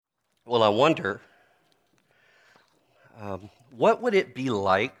Well, I wonder, what would it be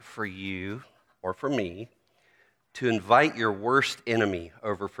like for you or for me to invite your worst enemy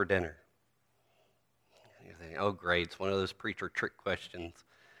over for dinner? You're thinking, oh, great, it's one of those preacher trick questions.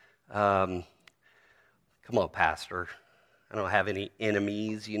 Come on, Pastor. I don't have any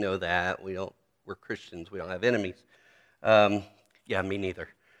enemies. You know that. We're Christians. We don't have enemies. Yeah, me neither.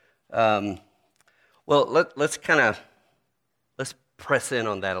 Well, let's press in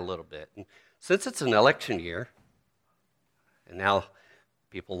on that a little bit. And since it's an election year, and now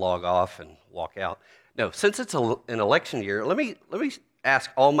people log off and walk out. No, since it's an election year, let me ask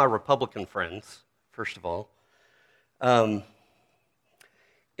all my Republican friends, first of all.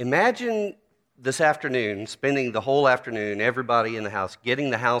 Imagine this afternoon, spending the whole afternoon, everybody in the house, getting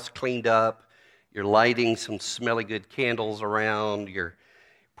the house cleaned up, you're lighting some smelly good candles around, you're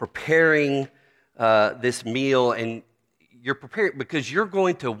preparing this meal, and you're prepared because you're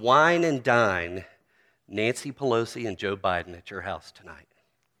going to wine and dine Nancy Pelosi and Joe Biden at your house tonight.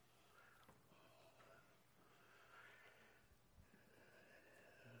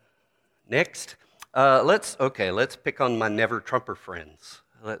 Next, let's pick on my never-Trumper friends.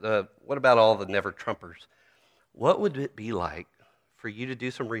 What about all the never-Trumpers? What would it be like for you to do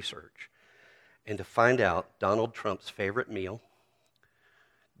some research and to find out Donald Trump's favorite meal,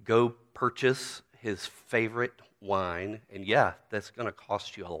 go purchase his favorite wine, and yeah, that's going to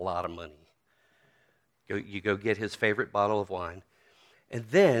cost you a lot of money. You go get his favorite bottle of wine, and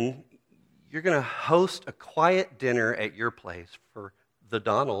then you're going to host a quiet dinner at your place for the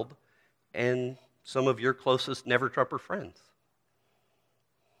Donald and some of your closest never-Trumper friends.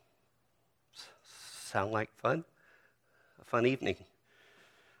 Sound like fun? A fun evening.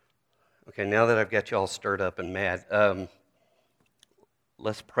 Okay, now that I've got you all stirred up and mad,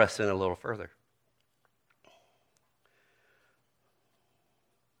 let's press in a little further.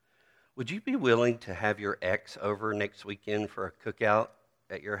 Would you be willing to have your ex over next weekend for a cookout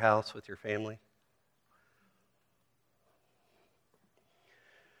at your house with your family?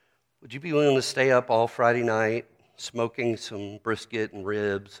 Would you be willing to stay up all Friday night smoking some brisket and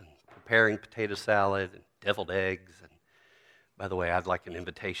ribs and preparing potato salad and deviled eggs? And by the way, I'd like an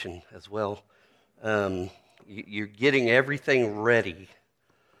invitation as well. You're getting everything ready,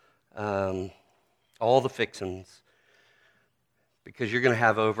 all the fixings, because you're going to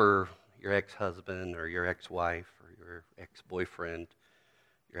have over your ex-husband or your ex-wife or your ex-boyfriend,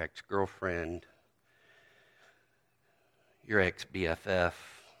 your ex-girlfriend, your ex-BFF,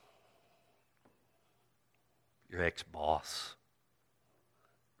 your ex-boss,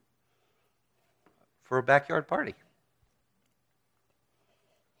 for a backyard party.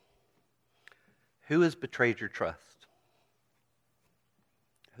 Who has betrayed your trust?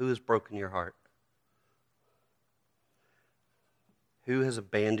 Who has broken your heart? Who has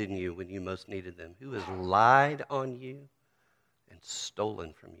abandoned you when you most needed them? Who has lied on you and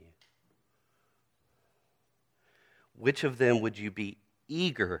stolen from you? Which of them would you be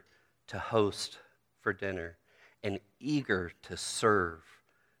eager to host for dinner and eager to serve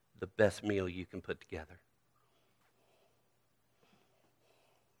the best meal you can put together?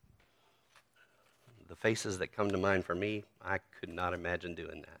 The faces that come to mind for me, I could not imagine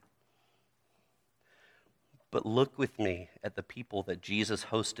doing that. But look with me at the people that Jesus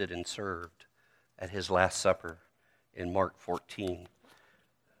hosted and served at his Last Supper in Mark 14,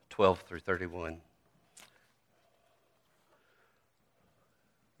 12 through 31.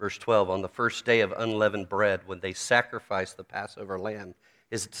 Verse 12, on the first day of unleavened bread, when they sacrificed the Passover lamb,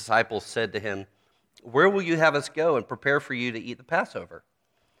 his disciples said to him, "Where will you have us go and prepare for you to eat the Passover?"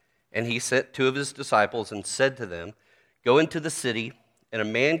 And he sent two of his disciples and said to them, "Go into the city, and a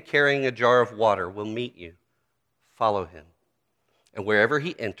man carrying a jar of water will meet you. Follow him. And wherever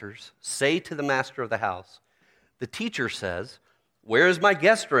he enters, say to the master of the house, 'The teacher says, where is my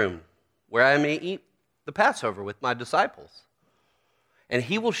guest room, where I may eat the Passover with my disciples?' And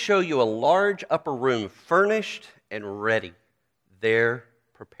he will show you a large upper room, furnished and ready. There,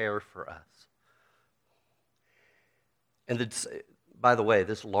 prepare for us." And by the way,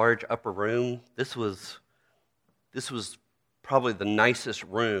 this large upper room, this was probably the nicest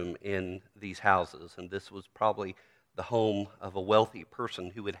room in these houses, and this was probably the home of a wealthy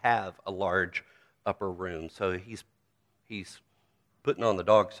person who would have a large upper room. So he's putting on the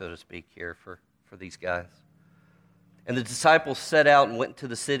dog, so to speak, here for these guys. And the disciples set out and went to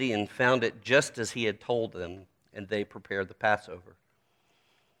the city and found it just as he had told them, and they prepared the Passover.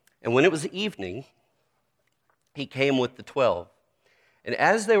 And when it was evening, he came with the 12. And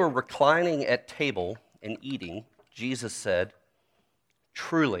as they were reclining at table and eating, Jesus said,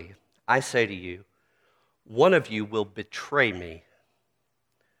 "Truly, I say to you, one of you will betray me."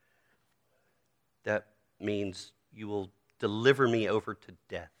 That means you will deliver me over to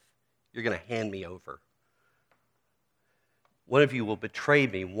death. You're going to hand me over. One of you will betray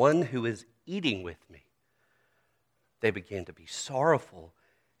me, one who is eating with me. They began to be sorrowful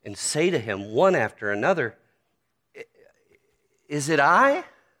and say to him one after another, "Is it I?"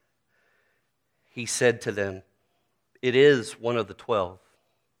 He said to them, "It is one of the 12,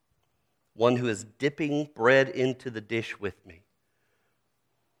 one who is dipping bread into the dish with me.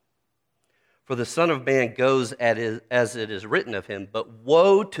 For the Son of Man goes as it is written of him, but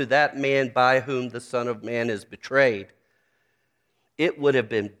woe to that man by whom the Son of Man is betrayed. It would have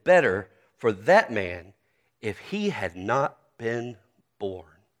been better for that man if he had not been born."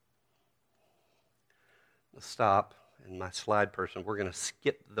 Let's stop, and my slide person, we're going to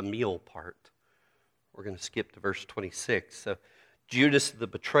skip the meal part. We're going to skip to verse 26. So Judas the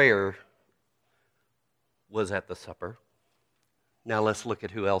betrayer was at the supper. Now let's look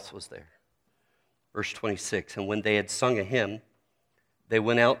at who else was there. Verse 26, and when they had sung a hymn, they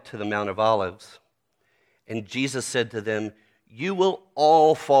went out to the Mount of Olives, and Jesus said to them, "You will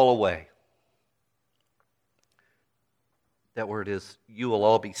all fall away." That word is, you will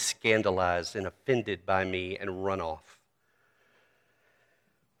all be scandalized and offended by me and run off.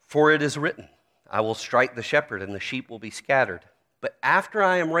 For it is written, I will strike the shepherd and the sheep will be scattered. But after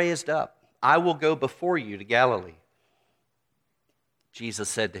I am raised up, I will go before you to Galilee. Jesus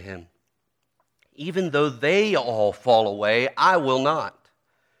said to him, even though they all fall away, I will not.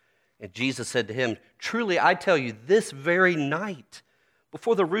 And Jesus said to him, truly I tell you, this very night,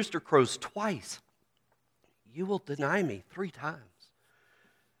 before the rooster crows twice, you will deny me 3 times.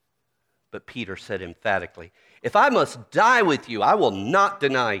 But Peter said emphatically, if I must die with you, I will not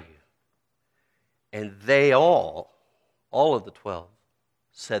deny you. And they all of the 12,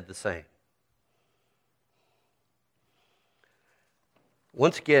 said the same.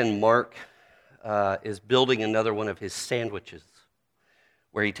 Once again, Mark is building another one of his sandwiches,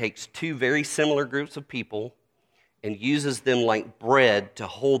 where he takes 2 very similar groups of people and uses them like bread to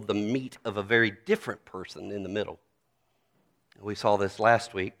hold the meat of a very different person in the middle. We saw this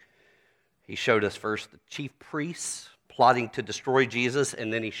last week. He showed us first the chief priests plotting to destroy Jesus,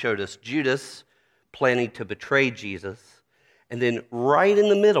 and then he showed us Judas planning to betray Jesus. And then right in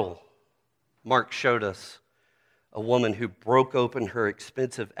the middle, Mark showed us a woman who broke open her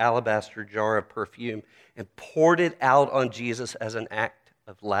expensive alabaster jar of perfume and poured it out on Jesus as an act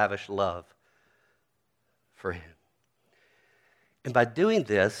of lavish love for him. And by doing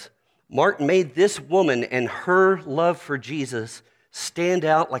this, Mark made this woman and her love for Jesus stand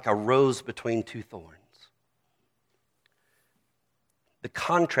out like a rose between 2 thorns. The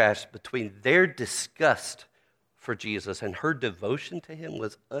contrast between their disgust for Jesus and her devotion to him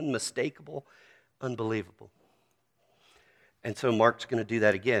was unmistakable, unbelievable. And so Mark's going to do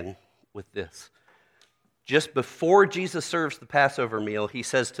that again with this. Just before Jesus serves the Passover meal, he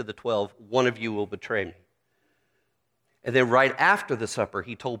says to the 12, one of you will betray me. And then right after the supper,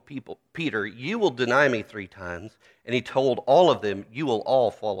 he told Peter, you will deny me 3 times. And he told all of them, you will all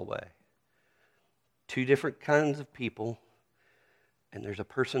fall away. 2 different kinds of people, and there's a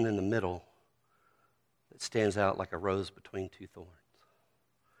person in the middle that stands out like a rose between 2 thorns.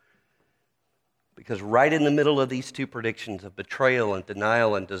 Because right in the middle of these 2 predictions of betrayal and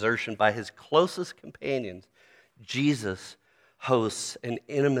denial and desertion by his closest companions, Jesus hosts an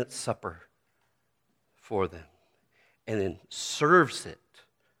intimate supper for them and then serves it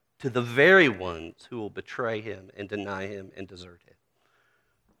to the very ones who will betray him and deny him and desert him.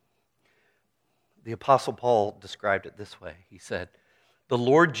 The Apostle Paul described it this way. He said, the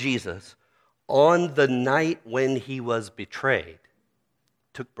Lord Jesus, on the night when he was betrayed,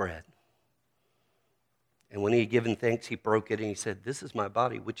 took bread. And when he had given thanks, he broke it and he said, this is my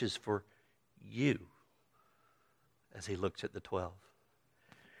body, which is for you, as he looks at the 12.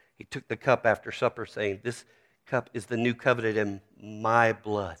 He took the cup after supper, saying, this cup is the new covenant in my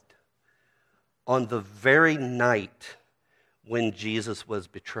blood. On the very night when Jesus was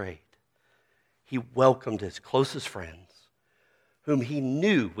betrayed, he welcomed his closest friends, whom he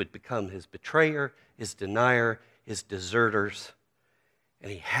knew would become his betrayer, his denier, his deserters,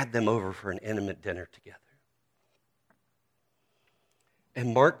 and he had them over for an intimate dinner together.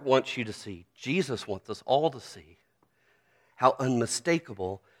 And Mark wants you to see, Jesus wants us all to see how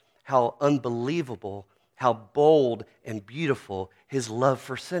unmistakable, how unbelievable, how bold and beautiful his love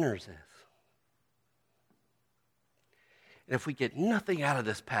for sinners is. And if we get nothing out of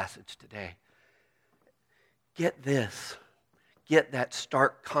this passage today, get this. Get that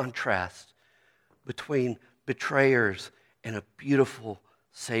stark contrast between betrayers and a beautiful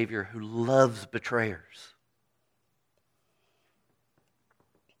Savior who loves betrayers.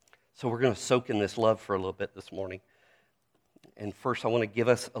 So we're going to soak in this love for a little bit this morning. And first, I want to give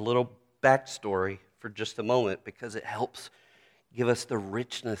us a little backstory for just a moment because it helps give us the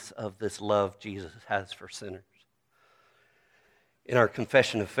richness of this love Jesus has for sinners. In our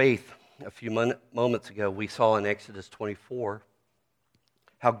confession of faith a few moments ago, we saw in Exodus 24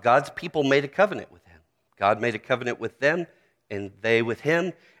 how God's people made a covenant with him. God made a covenant with them and they with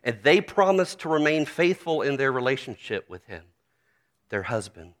him, and they promised to remain faithful in their relationship with him, their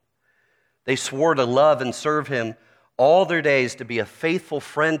husband. They swore to love and serve him all their days, to be a faithful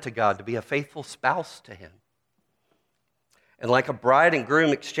friend to God, to be a faithful spouse to him. And like a bride and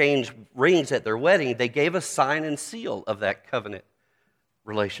groom exchange rings at their wedding, they gave a sign and seal of that covenant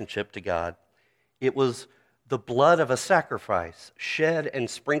relationship to God. It was the blood of a sacrifice shed and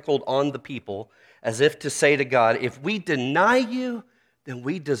sprinkled on the people, as if to say to God, if we deny you, then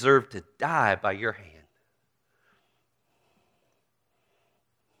we deserve to die by your hand.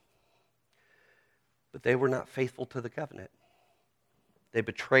 But they were not faithful to the covenant. They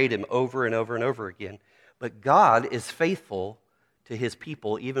betrayed him over and over and over again. But God is faithful to his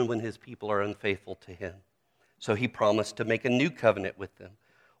people, even when his people are unfaithful to him. So he promised to make a new covenant with them,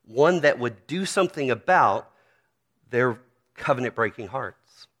 one that would do something about their covenant-breaking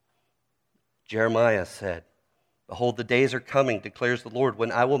hearts. Jeremiah said, behold, the days are coming, declares the Lord,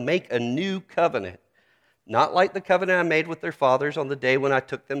 when I will make a new covenant, not like the covenant I made with their fathers on the day when I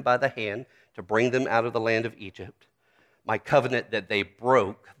took them by the hand to bring them out of the land of Egypt, my covenant that they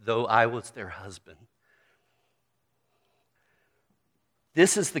broke, though I was their husband.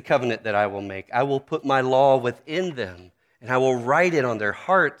 This is the covenant that I will make. I will put my law within them, and I will write it on their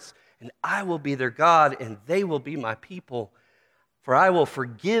hearts, and I will be their God, and they will be my people. For I will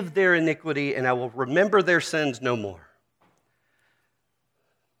forgive their iniquity, and I will remember their sins no more.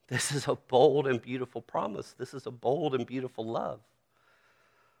 This is a bold and beautiful promise. This is a bold and beautiful love.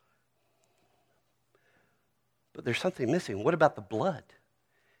 But there's something missing. What about the blood?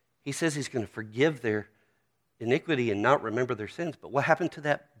 He says he's going to forgive their iniquity and not remember their sins. But what happened to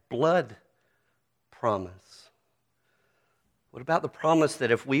that blood promise? What about the promise that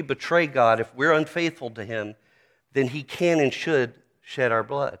if we betray God, if we're unfaithful to him, then he can and should shed our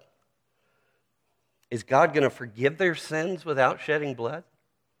blood? Is God going to forgive their sins without shedding blood?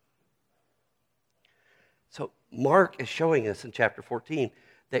 So Mark is showing us in chapter 14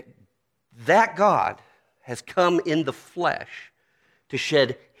 that God has come in the flesh to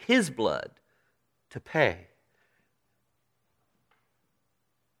shed his blood to pay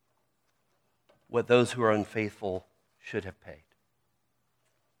what those who are unfaithful should have paid.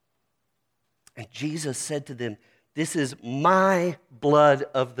 And Jesus said to them, this is my blood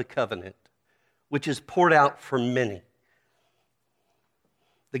of the covenant, which is poured out for many.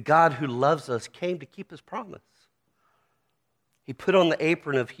 The God who loves us came to keep his promise. He put on the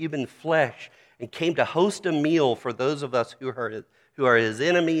apron of human flesh and came to host a meal for those of us who are his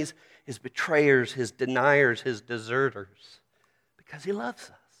enemies, his betrayers, his deniers, his deserters, because he loves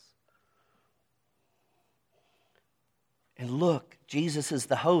us. And look, Jesus is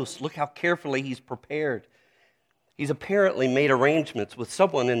the host. Look how carefully he's prepared. He's apparently made arrangements with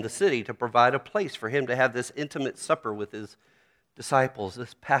someone in the city to provide a place for him to have this intimate supper with his disciples,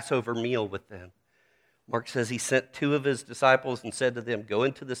 this Passover meal with them. Mark says he sent two of his disciples and said to them, go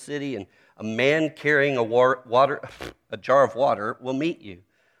into the city and a man carrying a jar of water will meet you.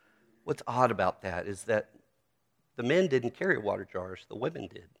 What's odd about that is that the men didn't carry water jars, the women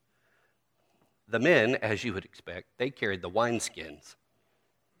did. The men, as you would expect, they carried the wineskins.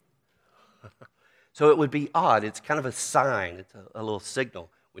 So it would be odd. It's kind of a sign. It's a little signal.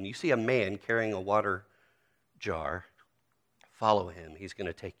 When you see a man carrying a water jar, follow him. He's going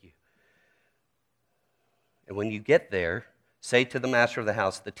to take you. And when you get there, say to the master of the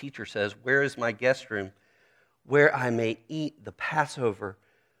house, the teacher says, where is my guest room where I may eat the Passover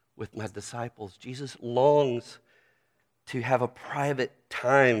with my disciples? Jesus longs to have a private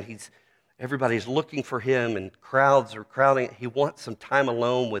time. Everybody's looking for him and crowds are crowding. He wants some time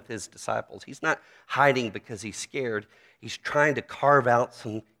alone with his disciples. He's not hiding because he's scared. He's trying to carve out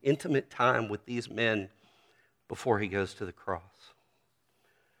some intimate time with these men before he goes to the cross.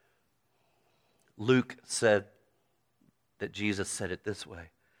 Luke said that Jesus said it this way,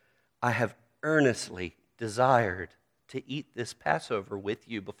 I have earnestly desired to eat this Passover with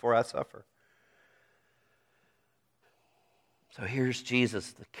you before I suffer. So here's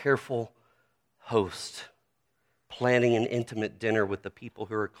Jesus, the careful host, planning an intimate dinner with the people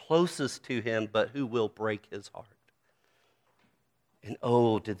who are closest to him, but who will break his heart. And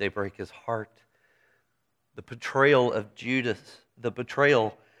oh, did they break his heart. The betrayal of Judas, the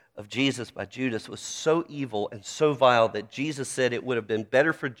betrayal of Jesus by Judas was so evil and so vile that Jesus said it would have been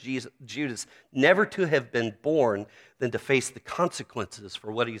better for Judas never to have been born than to face the consequences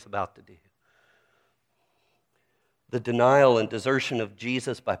for what he's about to do. The denial and desertion of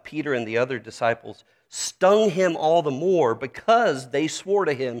Jesus by Peter and the other disciples stung him all the more because they swore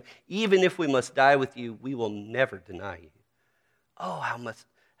to him, even if we must die with you, we will never deny you. Oh,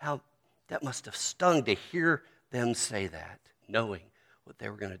 how that must have stung to hear them say that, knowing what they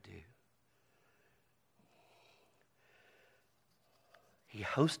were going to do. He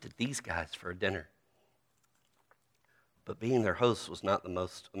hosted these guys for a dinner, but being their host was not the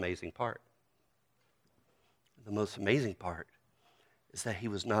most amazing part. The most amazing part is that he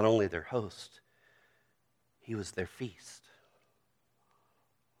was not only their host, he was their feast.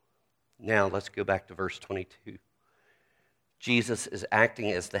 Now let's go back to verse 22. Jesus is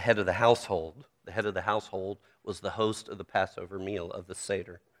acting as the head of the household. The head of the household was the host of the Passover meal, of the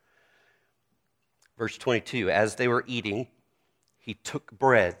Seder. Verse 22, as they were eating, he took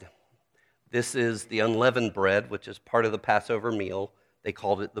bread. This is the unleavened bread, which is part of the Passover meal. They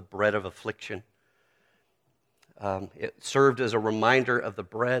called it the bread of affliction. It served as a reminder of the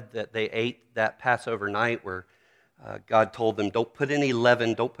bread that they ate that Passover night where God told them, don't put any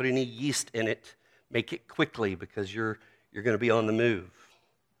leaven, don't put any yeast in it. Make it quickly because you're going to be on the move.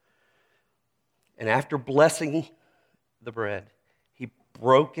 And after blessing the bread, he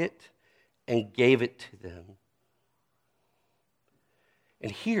broke it and gave it to them.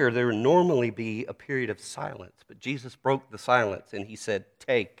 And here there would normally be a period of silence, but Jesus broke the silence and he said,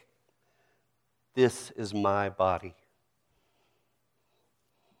 take. This is my body.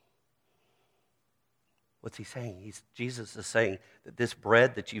 What's he saying? Jesus is saying that this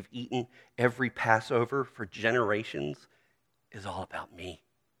bread that you've eaten every Passover for generations is all about me.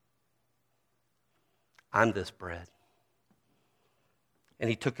 I'm this bread. And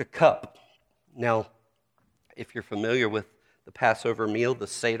he took a cup. Now, if you're familiar with the Passover meal, the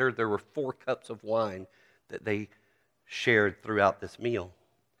Seder, there were 4 cups of wine that they shared throughout this meal.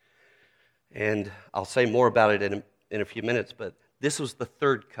 And I'll say more about it in a few minutes, but this was the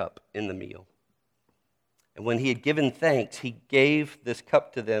 3rd cup in the meal. And when he had given thanks, he gave this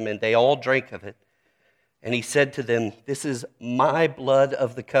cup to them, and they all drank of it. And he said to them, this is my blood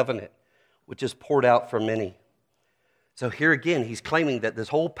of the covenant, which is poured out for many. So here again, he's claiming that this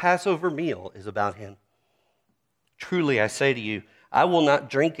whole Passover meal is about him. Truly, I say to you, I will not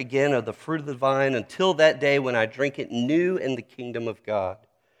drink again of the fruit of the vine until that day when I drink it new in the kingdom of God.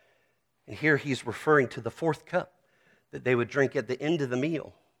 And here he's referring to the 4th cup that they would drink at the end of the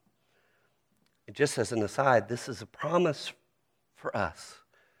meal. And just as an aside, this is a promise for us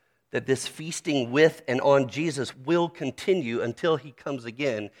that this feasting with and on Jesus will continue until he comes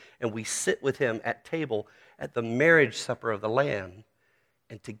again and we sit with him at table at the marriage supper of the Lamb,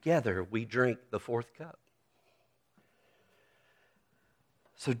 and together we drink the 4th cup.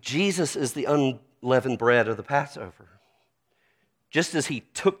 So Jesus is the unleavened bread of the Passover. Just as he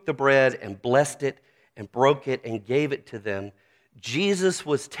took the bread and blessed it and broke it and gave it to them, Jesus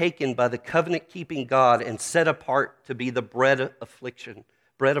was taken by the covenant-keeping God and set apart to be the bread of affliction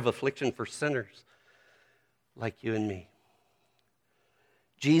for sinners like you and me.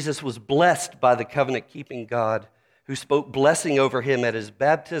 Jesus was blessed by the covenant-keeping God who spoke blessing over him at his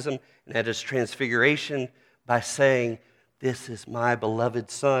baptism and at his transfiguration by saying, this is my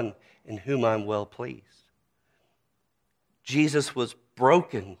beloved Son in whom I'm well pleased. Jesus was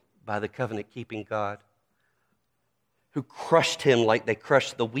broken by the covenant-keeping God who crushed him like they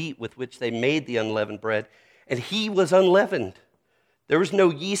crushed the wheat with which they made the unleavened bread, and he was unleavened. There was no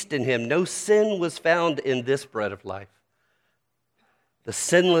yeast in him. No sin was found in this bread of life. The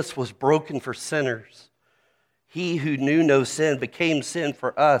sinless was broken for sinners. He who knew no sin became sin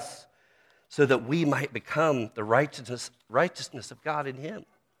for us so that we might become the righteousness of God in him.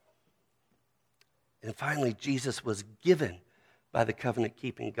 And finally, Jesus was given by the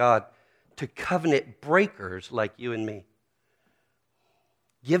covenant-keeping God to covenant breakers like you and me.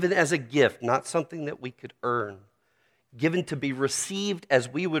 Given as a gift, not something that we could earn. Given to be received as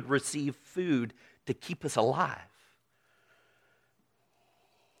we would receive food to keep us alive.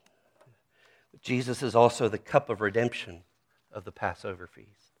 Jesus is also the cup of redemption of the Passover feast.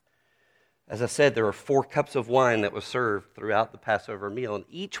 As I said, there were 4 cups of wine that was served throughout the Passover meal, and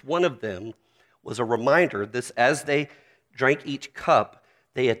each one of them was a reminder. As they drank each cup,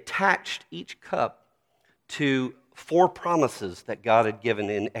 they attached each cup to 4 promises that God had given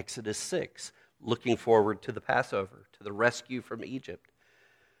in Exodus 6, looking forward to the Passover, to the rescue from Egypt.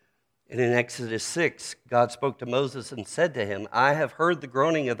 And in Exodus 6, God spoke to Moses and said to him, I have heard the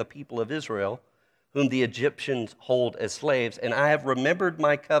groaning of the people of Israel. whom the Egyptians hold as slaves, and I have remembered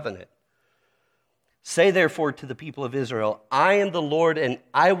my covenant. Say therefore to the people of Israel, I am the Lord, and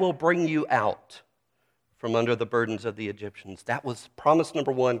I will bring you out from under the burdens of the Egyptians. That was promise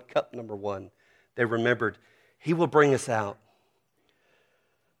number one, cup number one. They remembered, he will bring us out.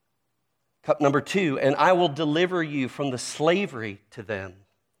 Cup number two, and I will deliver you from the slavery to them.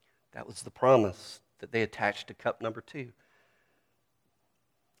 That was the promise that they attached to cup number two.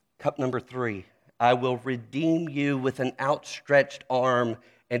 Cup number three, I will redeem you with an outstretched arm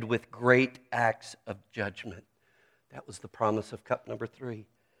and with great acts of judgment. That was the promise of cup number three.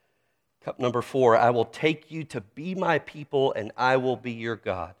 Cup number four, I will take you to be my people, and I will be your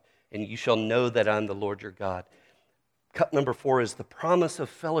God, and you shall know that I'm the Lord your God. Cup number four is the promise of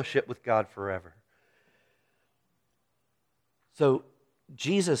fellowship with God forever. So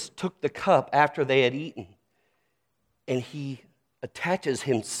Jesus took the cup after they had eaten, and he attaches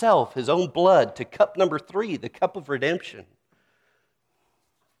himself, his own blood, to cup number three, the cup of redemption.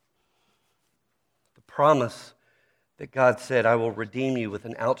 The promise that God said, I will redeem you with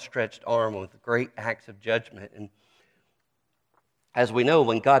an outstretched arm, with great acts of judgment. And as we know,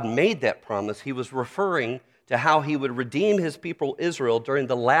 when God made that promise, he was referring to how he would redeem his people Israel during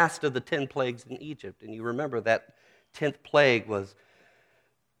the last of the 10 plagues in Egypt. And you remember that 10th plague was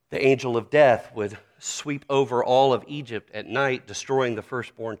the angel of death would sweep over all of Egypt at night, destroying the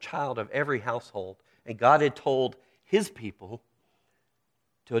firstborn child of every household. And God had told his people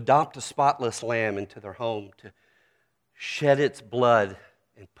to adopt a spotless lamb into their home, to shed its blood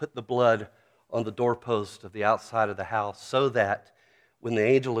and put the blood on the doorpost of the outside of the house, so that when the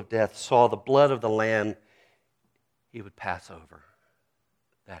angel of death saw the blood of the lamb, he would pass over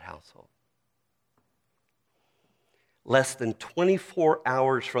that household. Less than 24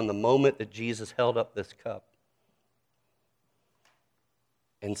 hours from the moment that Jesus held up this cup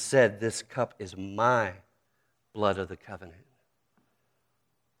and said, this cup is my blood of the covenant.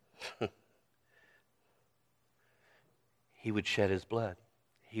 He would shed his blood.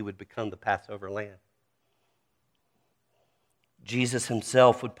 He would become the Passover lamb. Jesus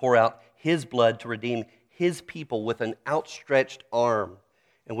himself would pour out his blood to redeem his people with an outstretched arm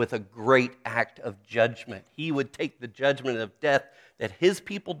and with a great act of judgment. He would take the judgment of death that his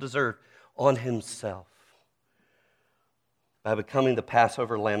people deserved on himself by becoming the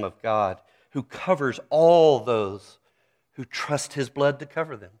Passover Lamb of God, who covers all those who trust his blood to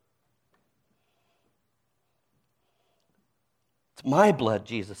cover them. It's my blood,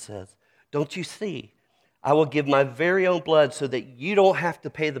 Jesus says. Don't you see? I will give my very own blood so that you don't have to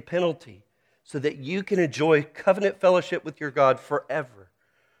pay the penalty, so that you can enjoy covenant fellowship with your God forever.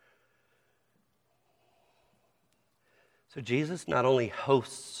 So Jesus not only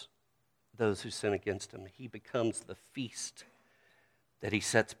hosts those who sin against him, he becomes the feast that he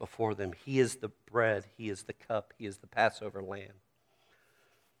sets before them. He is the bread, he is the cup, he is the Passover lamb.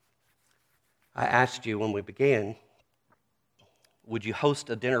 I asked you when we began, would you host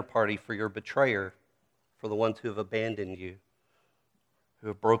a dinner party for your betrayer, for the ones who have abandoned you, who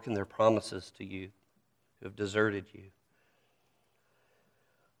have broken their promises to you, who have deserted you?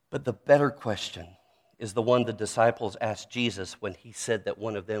 But the better question is the one the disciples asked Jesus when he said that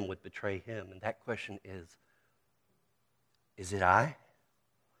one of them would betray him. And that question is it I?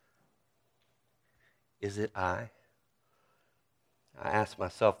 Is it I? I asked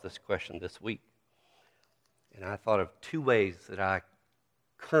myself this question this week, and I thought of two ways that I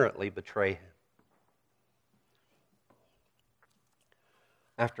currently betray him.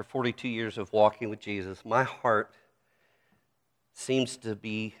 After 42 years of walking with Jesus, my heart seems to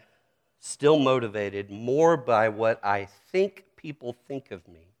be still motivated more by what I think people think of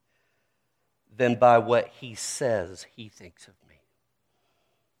me than by what he says he thinks of me.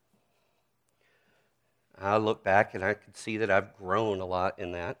 I look back and I can see that I've grown a lot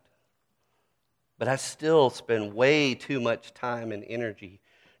in that. But I still spend way too much time and energy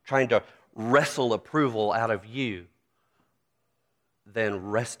trying to wrestle approval out of you than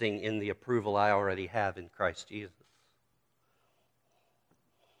resting in the approval I already have in Christ Jesus.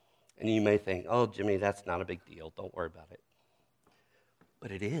 And you may think, oh, Jimmy, that's not a big deal. Don't worry about it.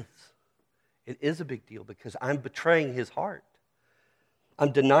 But it is. It is a big deal because I'm betraying his heart.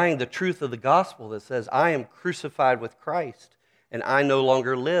 I'm denying the truth of the gospel that says I am crucified with Christ and I no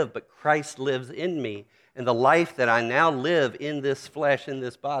longer live, but Christ lives in me. And the life that I now live in this flesh, in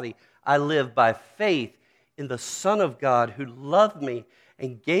this body, I live by faith in the Son of God who loved me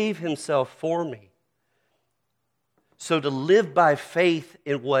and gave himself for me. So to live by faith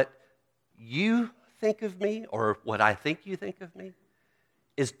in what you think of me or what I think you think of me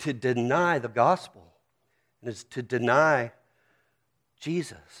is to deny the gospel and is to deny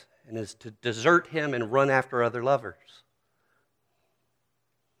Jesus and is to desert him and run after other lovers.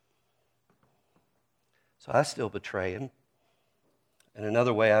 So I still betray him. And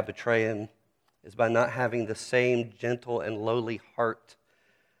another way I betray him is by not having the same gentle and lowly heart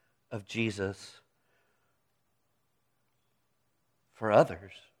of Jesus for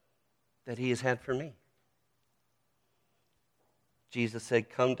others that he has had for me. Jesus said,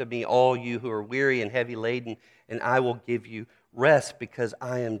 "Come to me, all you who are weary and heavy laden, and I will give you rest, because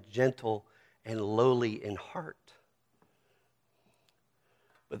I am gentle and lowly in heart."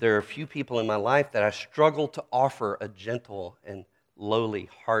 But there are a few people in my life that I struggle to offer a gentle and lowly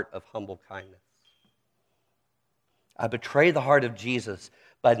heart of humble kindness. I betray the heart of Jesus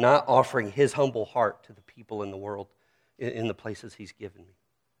by not offering his humble heart to the people in the world, in the places he's given me.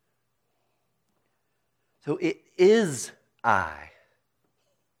 So it is I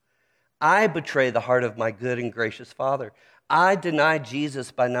betray the heart of my good and gracious Father. I deny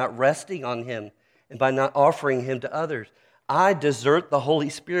Jesus by not resting on him and by not offering him to others. I desert the Holy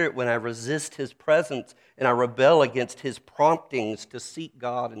Spirit when I resist his presence and I rebel against his promptings to seek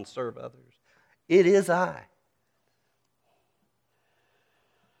God and serve others. It is I.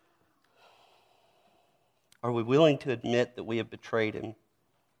 Are we willing to admit that we have betrayed him,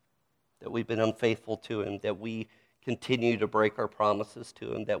 that we've been unfaithful to him, that we continue to break our promises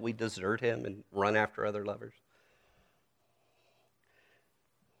to him, that we desert him and run after other lovers?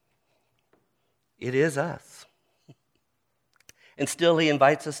 It is us. And still he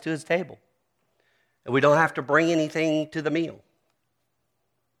invites us to his table. And we don't have to bring anything to the meal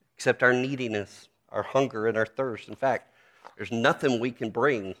except our neediness, our hunger, and our thirst. In fact, there's nothing we can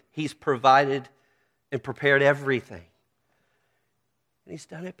bring. He's provided and prepared everything. And he's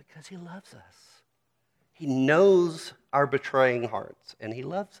done it because he loves us. He knows our betraying hearts, and he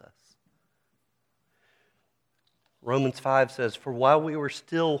loves us. Romans 5 says, "For while we were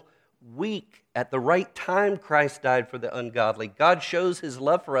still weak, at the right time Christ died for the ungodly." God shows his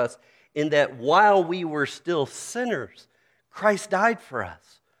love for us in that while we were still sinners, Christ died for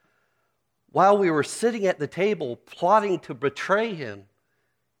us. While we were sitting at the table plotting to betray him,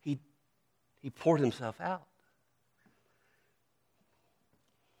 he poured himself out.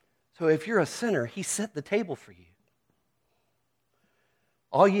 So if you're a sinner, he set the table for you.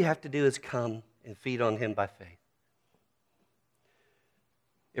 All you have to do is come and feed on him by faith.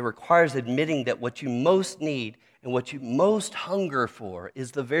 It requires admitting that what you most need and what you most hunger for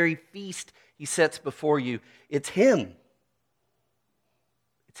is the very feast he sets before you. It's him.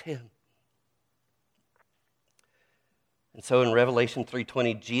 It's him. And so in Revelation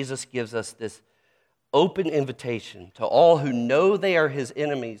 3:20, Jesus gives us this open invitation to all who know they are his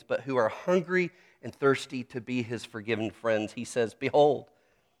enemies, but who are hungry and thirsty to be his forgiven friends. He says, "Behold,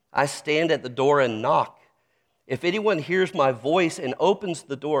 I stand at the door and knock. If anyone hears my voice and opens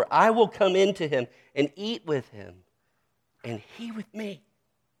the door, I will come into him and eat with him, and he with me."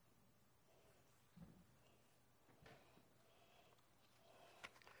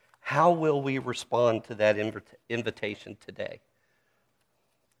 How will we respond to that invitation today,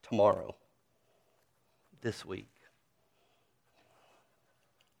 tomorrow, this week?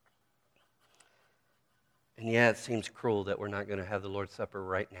 And yeah, it seems cruel that we're not going to have the Lord's Supper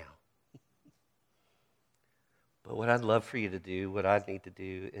right now. But what I'd love for you to do, what I need to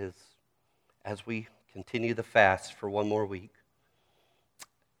do is, as we continue the fast for one more week,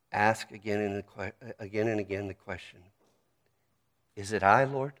 ask again and again the question, is it I,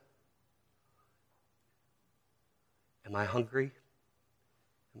 Lord? Am I hungry?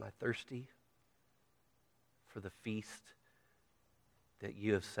 Am I thirsty for the feast that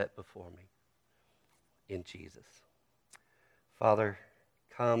you have set before me in Jesus? Father,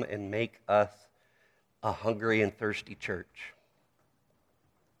 come and make us a hungry and thirsty church.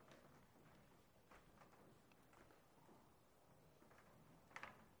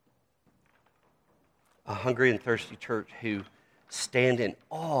 A hungry and thirsty church who stand in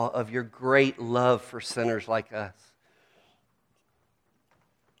awe of your great love for sinners like us.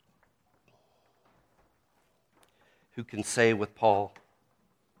 Who can say with Paul,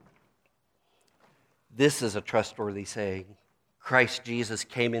 "This is a trustworthy saying. Christ Jesus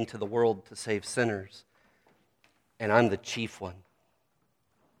came into the world to save sinners, and I'm the chief one.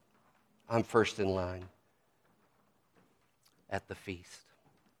 I'm first in line at the feast."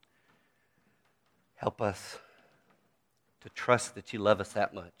 Help us to trust that you love us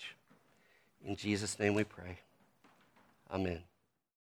that much. In Jesus' name we pray. Amen.